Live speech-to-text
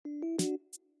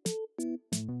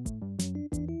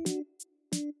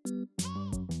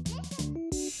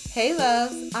Hey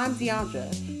loves, I'm Deandra,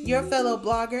 your fellow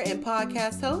blogger and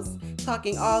podcast host,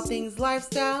 talking all things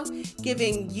lifestyle,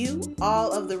 giving you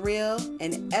all of the real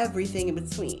and everything in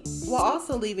between, while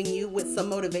also leaving you with some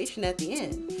motivation at the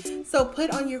end. So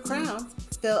put on your crowns,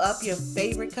 fill up your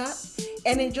favorite cup,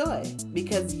 and enjoy,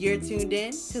 because you're tuned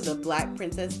in to the Black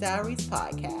Princess Diaries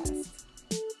podcast.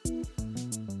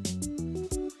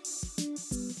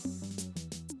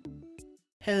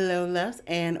 Hello loves,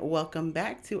 and welcome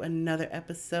back to another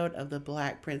episode of the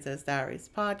Black Princess Diaries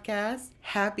podcast.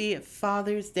 Happy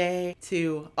Father's Day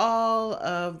to all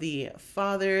of the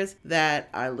fathers that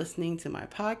are listening to my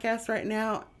podcast right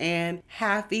now, and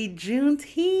happy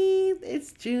Juneteenth.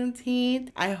 It's Juneteenth.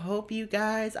 I hope you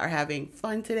guys are having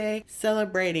fun today,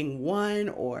 celebrating one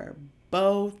or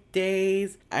both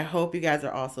days. I hope you guys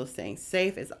are also staying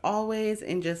safe as always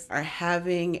and just are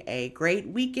having a great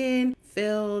weekend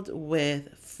filled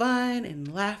with fun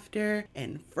and laughter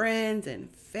and friends and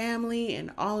family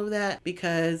and all of that,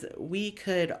 because we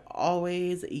could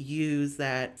always use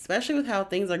that, especially with how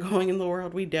things are going in the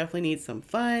world. We definitely need some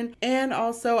fun. And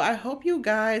also, I hope you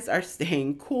guys are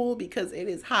staying cool because it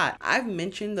is hot. I've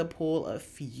mentioned the pool a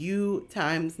few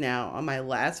times now on my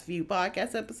last few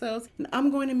podcast episodes, and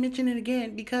I'm going to mention it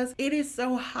again because it is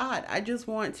so hot. I just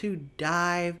want to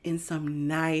dive in some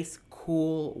nice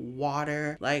cool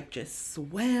water, like just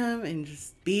swim and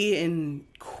just be in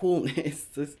coolness.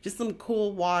 Just some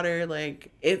cool water.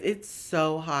 Like it's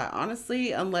so hot,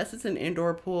 honestly. Unless it's an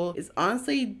indoor pool, it's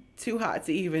honestly too hot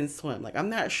to even swim. Like, I'm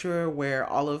not sure where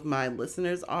all of my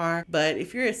listeners are, but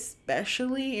if you're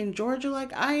especially in Georgia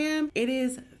like I am, it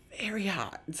is very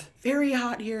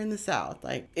hot here in the South.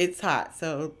 Like, it's hot.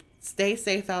 So stay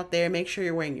safe out there. Make sure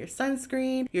you're wearing your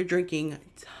sunscreen. You're drinking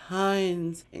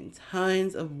tons and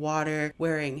tons of water,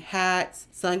 wearing hats,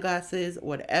 sunglasses,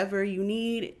 whatever you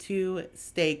need to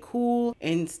stay cool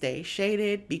and stay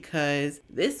shaded, because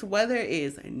this weather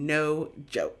is no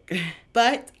joke.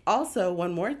 But also,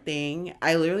 one more thing,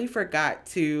 I literally forgot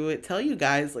to tell you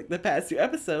guys like the past few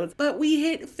episodes, but we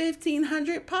hit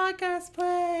 1,500 podcast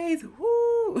plays.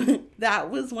 Woo! That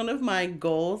was one of my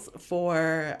goals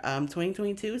for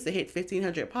 2022, is to hit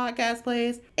 1,500 podcast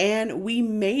plays, and we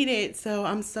made it. So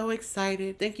I'm so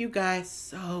excited. Thank you guys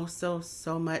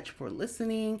so much for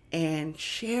listening and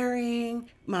sharing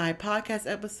my podcast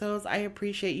episodes. I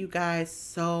appreciate you guys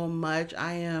so much.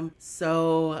 I am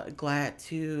so glad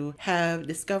to have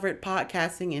discovered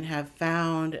podcasting and have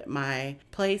found my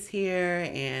place here,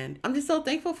 and I'm just so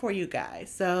thankful for you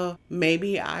guys. So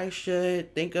maybe I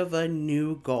should think of a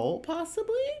new goal,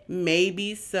 possibly.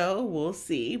 Maybe so, we'll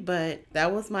see. But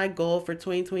that was my goal for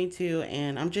 2022,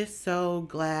 and I'm just so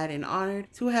glad and honored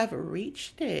to have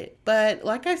reached it. But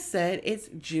like I said, it's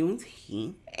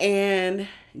Juneteenth, and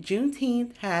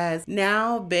Juneteenth has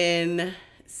now been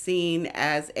seen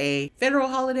as a federal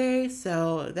holiday,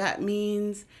 so that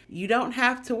means you don't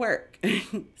have to work.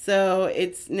 So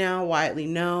it's now widely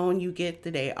known you get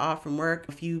the day off from work.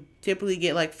 If you typically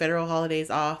get like federal holidays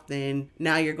off, then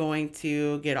now you're going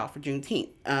to get off for Juneteenth.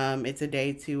 It's a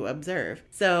day to observe.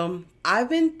 So I've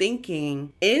been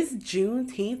thinking, is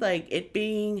Juneteenth, like it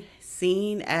being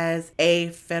seen as a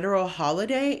federal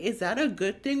holiday, is that a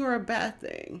good thing or a bad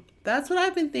thing? That's what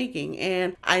I've been thinking.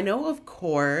 And I know, of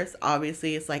course,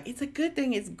 obviously it's like, it's a good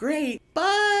thing, it's great,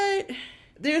 but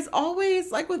there's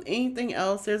always, like with anything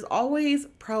else, there's always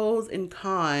pros and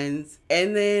cons.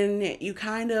 And then you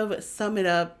kind of sum it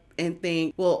up and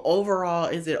think, well, overall,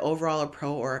 is it overall a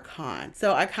pro or a con?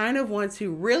 So I kind of want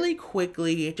to really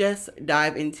quickly just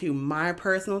dive into my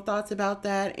personal thoughts about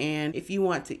that. And if you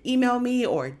want to email me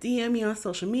or DM me on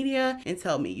social media and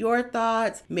tell me your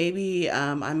thoughts, maybe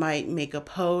I might make a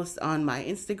post on my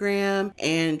Instagram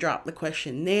and drop the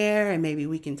question there, and maybe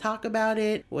we can talk about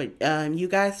it. What you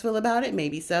guys feel about it,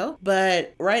 maybe so.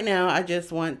 But right now, I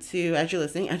just want to, as you're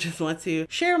listening, I just want to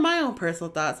share my own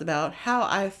personal thoughts about how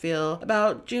I feel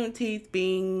about Juneteenth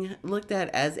being looked at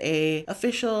as a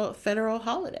official federal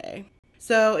holiday.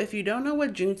 So if you don't know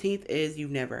what Juneteenth is, you've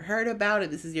never heard about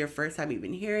it, this is your first time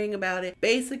even hearing about it.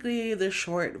 Basically, the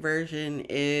short version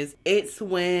is it's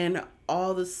when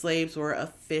all the slaves were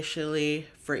officially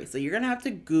free. So you're gonna have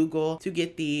to Google to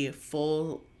get the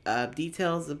full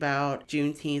details about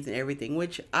Juneteenth and everything,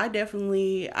 which I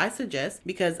suggest,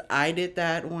 because I did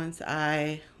that once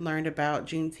I learned about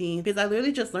Juneteenth, because I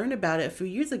literally just learned about it a few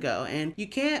years ago, and you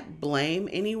can't blame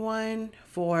anyone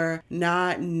for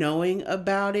not knowing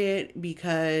about it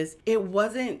because it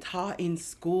wasn't taught in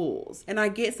schools. And I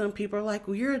get some people are like,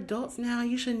 well, you're adults now,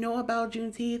 you should know about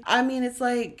Juneteenth. I mean, it's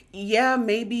like, yeah,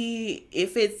 maybe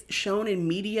if it's shown in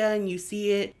media and you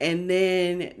see it, and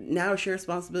then now it's your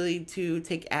responsibility to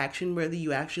take action, whether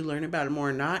you actually learn about it more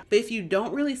or not. But if you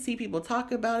don't really see people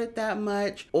talk about it that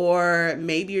much, or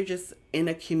maybe you're just in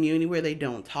a community where they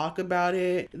don't talk about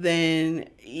it, then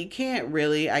you can't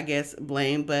really, I guess,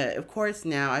 blame. But of course,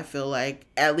 now I feel like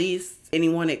at least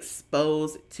anyone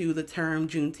exposed to the term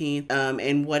Juneteenth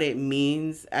and what it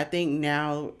means, I think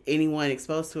now anyone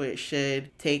exposed to it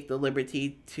should take the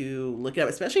liberty to look it up,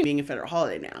 especially being a federal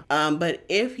holiday now. But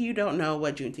if you don't know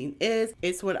what Juneteenth is,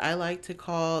 it's what I like to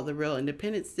call the real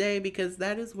Independence Day, because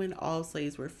that is when all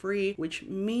slaves were free, which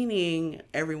meaning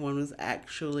everyone was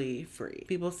actually free.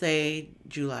 People say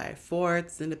July 4th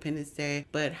is Independence Day,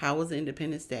 but how was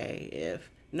Independence Day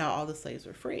if not all the slaves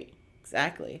were free?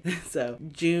 Exactly. So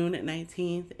June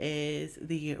 19th is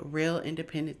the real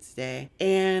Independence Day.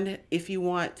 And if you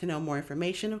want to know more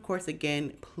information, of course,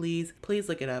 again, please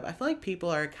look it up. I feel like people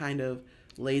are kind of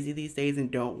lazy these days and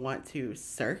don't want to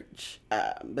search,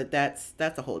 but that's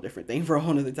a whole different thing for a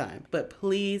whole nother time. But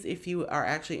please, if you are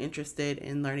actually interested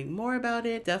in learning more about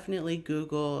it, definitely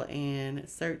Google and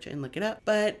search and look it up.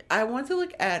 But I want to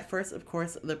look at first, of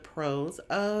course, the pros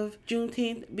of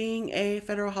Juneteenth being a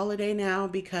federal holiday now,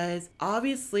 because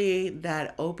obviously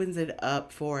that opens it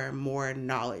up for more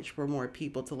knowledge, for more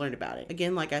people to learn about it.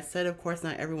 Again, like I said, of course,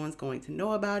 not everyone's going to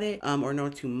know about it or know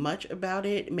too much about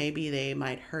it. Maybe they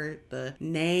might hurt the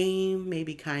name,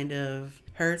 maybe kind of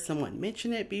heard someone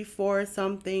mention it before or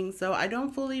something. So I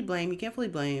don't fully blame, you can't fully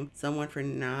blame someone for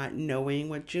not knowing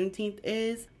what Juneteenth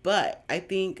is. But I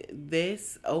think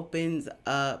this opens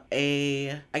up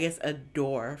a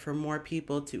door for more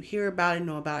people to hear about and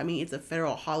know about. I mean, it's a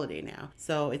federal holiday now,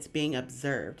 so it's being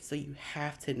observed. So you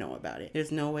have to know about it.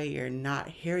 There's no way you're not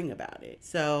hearing about it.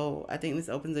 So I think this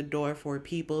opens a door for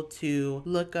people to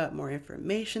look up more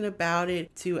information about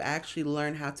it, to actually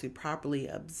learn how to properly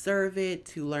observe it,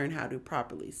 to learn how to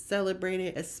properly celebrate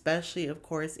it, especially, of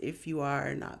course, if you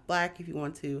are not Black, if you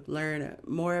want to learn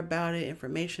more about it,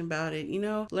 information about it,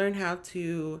 learn how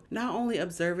to not only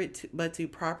observe it, but to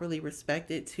properly respect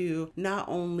it, to not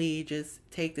only just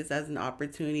take this as an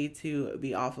opportunity to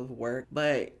be off of work,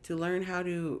 but to learn how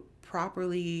to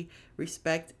properly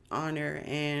respect, honor,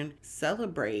 and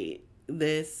celebrate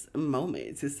this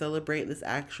moment, to celebrate this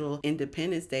actual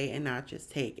Independence Day and not just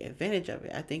take advantage of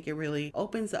it. I think it really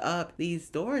opens up these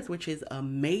doors, which is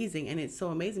amazing. And it's so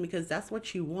amazing because that's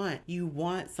what you want. You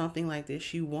want something like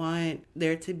this. You want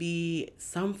there to be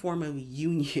some form of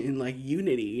union, like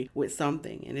unity with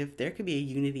something. And if there could be a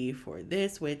unity for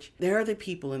this, which there are the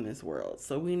people in this world,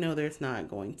 so we know there's not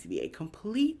going to be a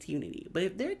complete unity, but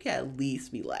if there could at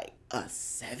least be like a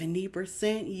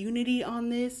 70% unity on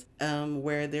this,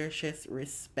 where there's just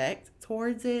respect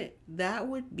towards it, that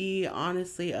would be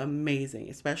honestly amazing,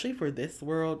 especially for this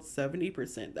world.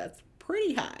 70%, that's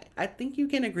pretty high. I think you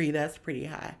can agree that's pretty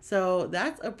high. So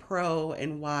that's a pro,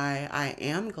 and why I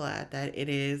am glad that it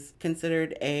is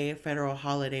considered a federal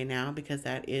holiday now, because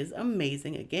that is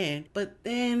amazing again. But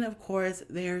then of course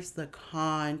there's the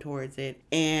con towards it,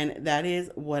 and that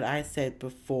is what I said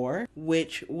before,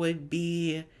 which would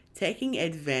be taking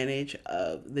advantage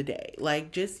of the day, like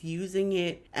just using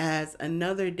it as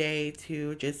another day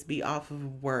to just be off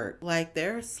of work. Like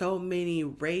there are so many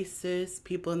racist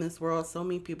people in this world, so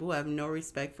many people who have no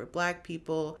respect for Black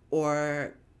people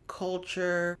or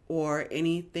culture or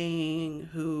anything,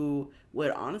 who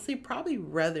would honestly probably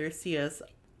rather see us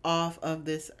off of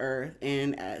this earth.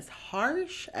 And as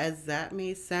harsh as that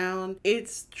may sound,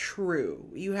 it's true.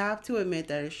 You have to admit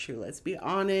that it's true. Let's be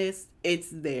honest. It's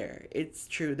there. It's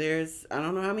true. I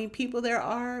don't know how many people there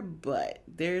are, but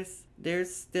there's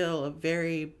still a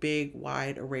very big,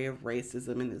 wide array of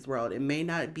racism in this world. It may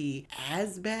not be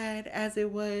as bad as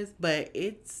it was, but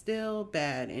it's still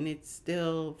bad, and it's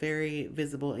still very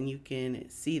visible, and you can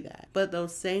see that. But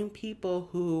those same people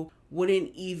who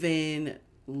wouldn't even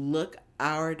look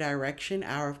our direction,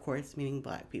 our, of course, meaning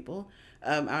Black people,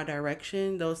 our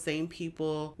direction, those same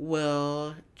people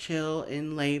will chill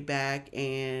and lay back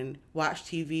and watch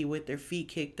TV with their feet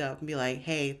kicked up and be like,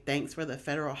 hey, thanks for the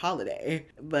federal holiday,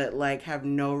 but like have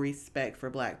no respect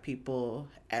for Black people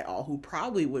at all, who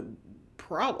probably would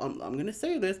I'm going to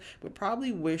say this, but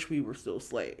probably wish we were still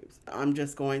slaves. I'm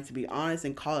just going to be honest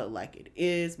and call it like it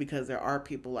is, because there are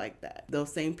people like that.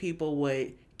 Those same people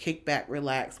would kick back,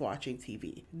 relax, watching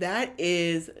TV. That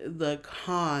is the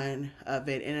con of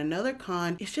it. And another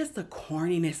con is just the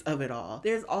corniness of it all.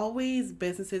 There's always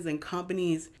businesses and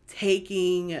companies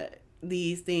taking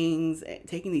these things,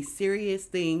 taking these serious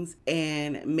things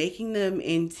and making them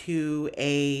into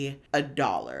a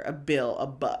dollar, a bill, a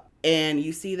buck. And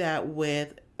you see that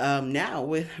with now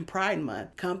with Pride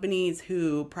Month. Companies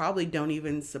who probably don't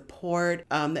even support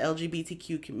the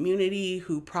LGBTQ community,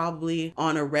 who probably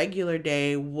on a regular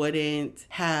day wouldn't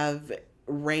have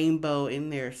rainbow in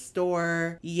their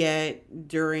store, yet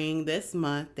during this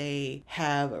month they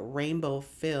have rainbow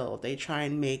filled. They try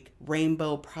and make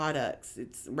rainbow products.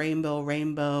 It's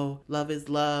rainbow, love is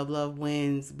love, love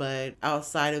wins, but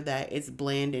outside of that it's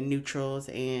bland and neutrals,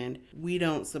 and we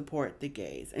don't support the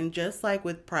gays. And just like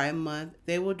with Pride Month,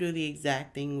 they will do the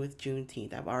exact thing with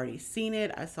Juneteenth. I've already seen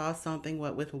it. I saw something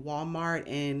with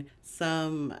Walmart and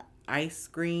some ice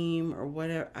cream or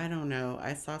whatever. I don't know.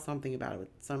 I saw something about it with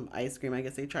some ice cream. I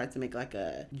guess they tried to make like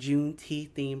a Juneteenth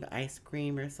themed ice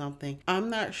cream or something. I'm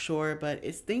not sure, but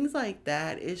it's things like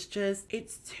that. It's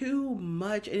too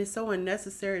much, and it's so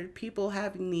unnecessary. People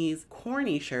having these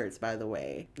corny shirts, by the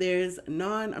way. There's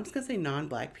I'm just gonna say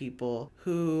non-black people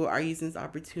who are using this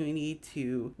opportunity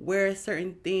to wear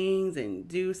certain things and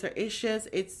do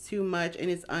it's too much and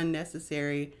it's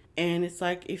unnecessary. And it's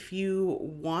like, if you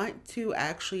want to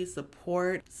actually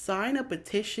support, sign a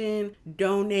petition,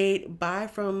 donate, buy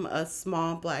from a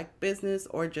small black business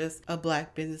or just a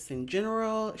black business in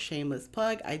general. Shameless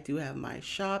plug, I do have my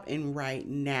shop, and right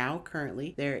now,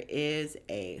 currently, there is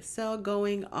a sale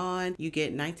going on. You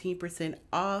get 19%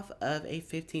 off of a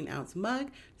 15-ounce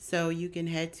mug. So you can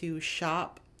head to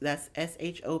shop. That's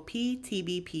shoptbpd.com.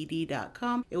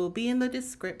 It will be in the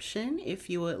description if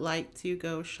you would like to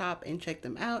go shop and check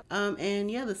them out. And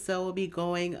yeah, the sale will be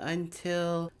going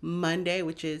until Monday,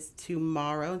 which is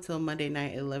tomorrow, until Monday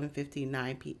night at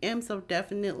 11:59 p.m. So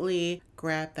definitely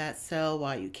grab that sale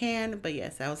while you can. But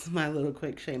yes, that was my little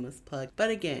quick shameless plug. But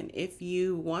again, if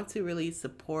you want to really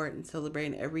support and celebrate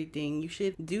and everything, you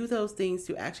should do those things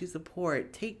to actually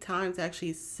support. Take time to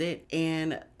actually sit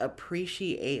and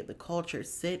appreciate the culture.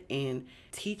 Sit and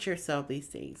teach yourself these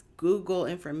things. Google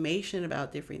information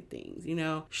about different things,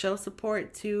 show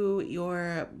support to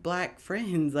your black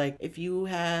friends. Like if you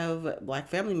have black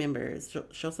family members,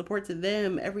 show support to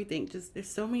them, everything. Just there's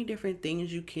so many different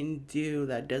things you can do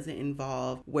that doesn't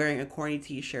involve wearing a corny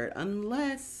t-shirt,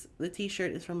 unless the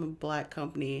t-shirt is from a black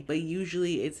company, but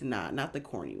usually it's not the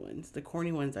corny ones. The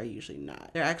corny ones are usually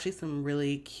not. There are actually some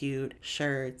really cute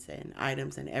shirts and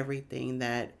items and everything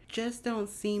that just don't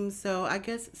seem so, I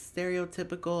guess,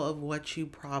 stereotypical of what you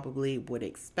probably would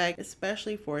expect,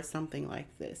 especially for something like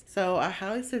this. So I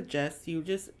highly suggest you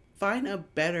just find a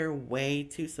better way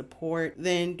to support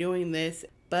than doing this.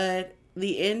 But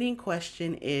the ending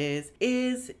question is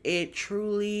it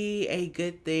truly a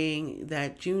good thing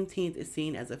that Juneteenth is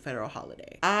seen as a federal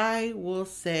holiday? I will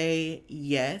say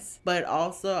yes, but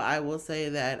also I will say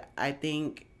that I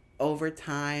think over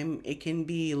time it can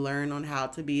be learned on how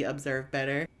to be observed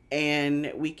better.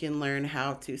 And we can learn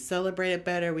how to celebrate it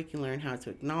better. We can learn how to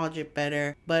acknowledge it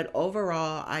better. But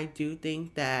overall, I do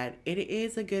think that it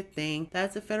is a good thing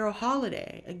that's a federal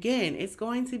holiday. Again, it's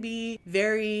going to be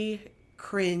very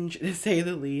cringe, to say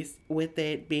the least, with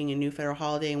it being a new federal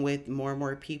holiday and with more and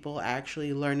more people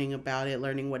actually learning about it,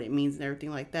 learning what it means and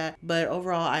everything like that. But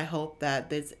overall, I hope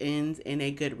that this ends in a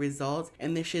good result,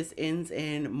 and this just ends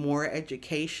in more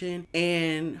education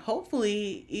and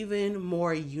hopefully even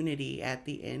more unity at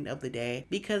the end of the day,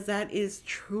 because that is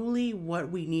truly what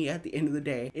we need at the end of the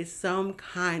day, is some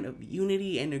kind of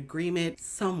unity and agreement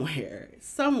somewhere.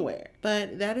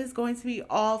 But that is going to be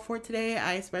all for today.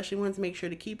 I especially want to make sure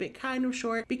to keep it kind of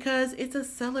short because it's a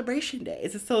celebration day.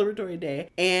 It's a celebratory day.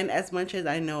 And as much as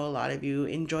I know a lot of you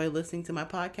enjoy listening to my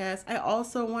podcast, I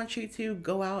also want you to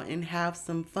go out and have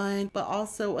some fun, but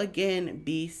also, again,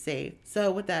 be safe. So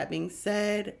with that being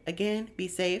said, again, be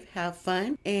safe, have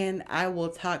fun, and I will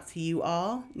talk to you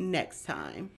all next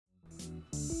time.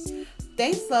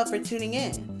 Thanks, love, for tuning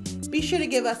in. Be sure to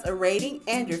give us a rating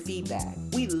and your feedback.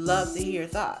 We love to hear your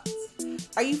thoughts.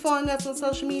 Are you following us on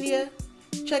social media?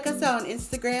 Check us out on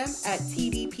Instagram at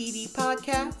TBPD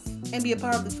Podcast and be a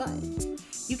part of the fun.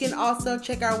 You can also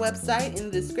check our website in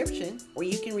the description where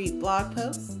you can read blog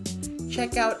posts,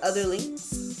 check out other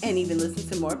links, and even listen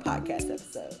to more podcast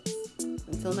episodes.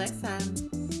 Until next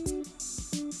time.